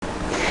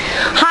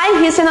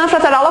here's Fernanda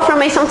Frattarola from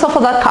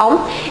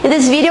TOEFL.com. In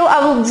this video,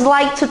 I would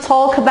like to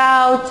talk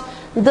about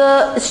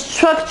the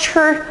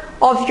structure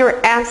of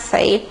your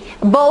essay,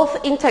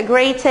 both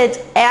integrated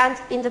and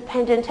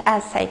independent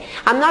essay.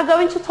 I'm not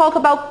going to talk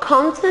about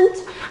content.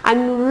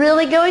 I'm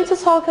really going to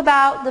talk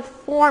about the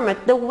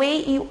format, the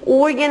way you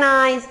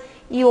organize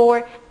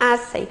your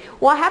essay.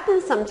 What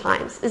happens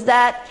sometimes is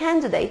that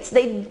candidates,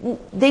 they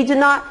do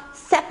not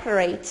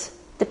separate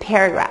the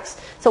paragraphs.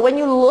 So when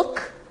you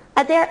look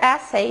at their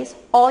essays,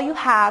 all you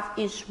have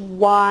is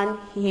one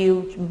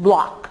huge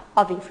block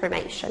of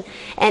information.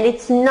 And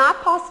it's not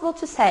possible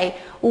to say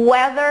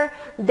whether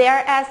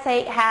their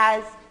essay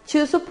has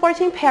 2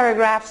 supporting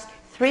paragraphs,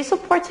 3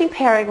 supporting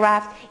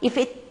paragraphs, if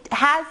it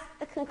has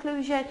a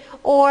conclusion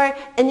or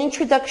an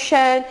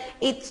introduction.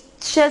 It's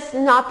just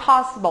not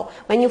possible.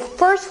 When you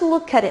first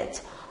look at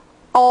it,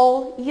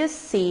 all you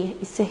see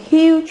is a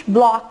huge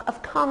block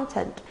of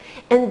content,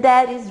 and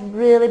that is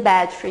really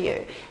bad for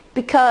you,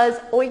 because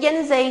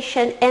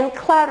organization and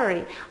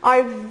clarity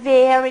are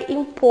very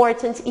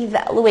important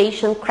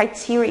evaluation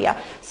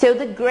criteria. So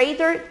the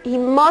grader, he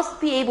must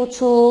be able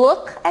to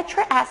look at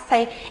your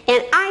essay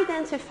and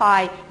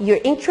identify your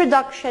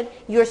introduction,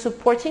 your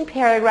supporting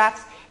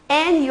paragraphs,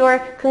 and your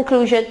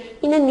conclusion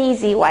in an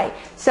easy way.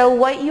 So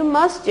what you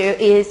must do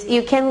is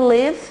you can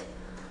leave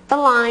a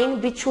line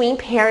between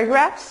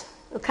paragraphs,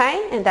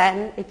 okay, and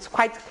then it's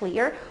quite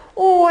clear,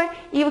 or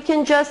you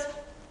can just,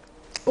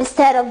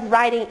 instead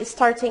of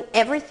starting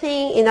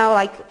everything, you know,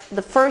 like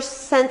the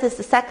first sentence,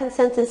 the second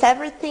sentence,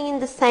 everything in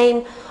the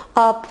same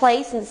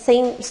place, in the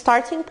same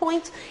starting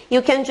point,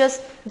 you can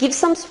just give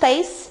some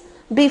space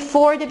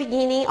before the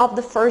beginning of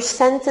the first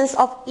sentence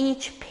of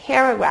each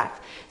paragraph.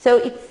 So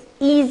it's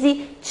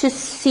easy to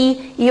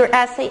see your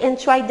essay and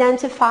to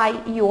identify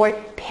your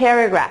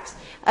paragraphs.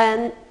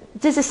 And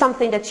this is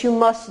something that you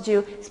must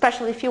do,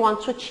 especially if you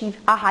want to achieve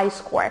a high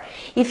score.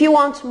 If you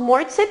want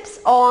more tips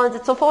on the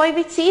TOEFL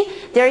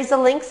IBT, there is a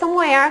link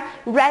somewhere.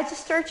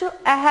 Register to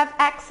have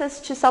access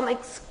to some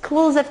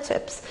exclusive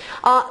tips.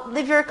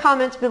 Leave your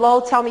comment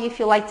below. Tell me if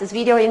you like this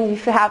video and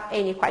if you have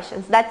any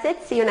questions. That's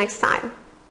it. See you next time.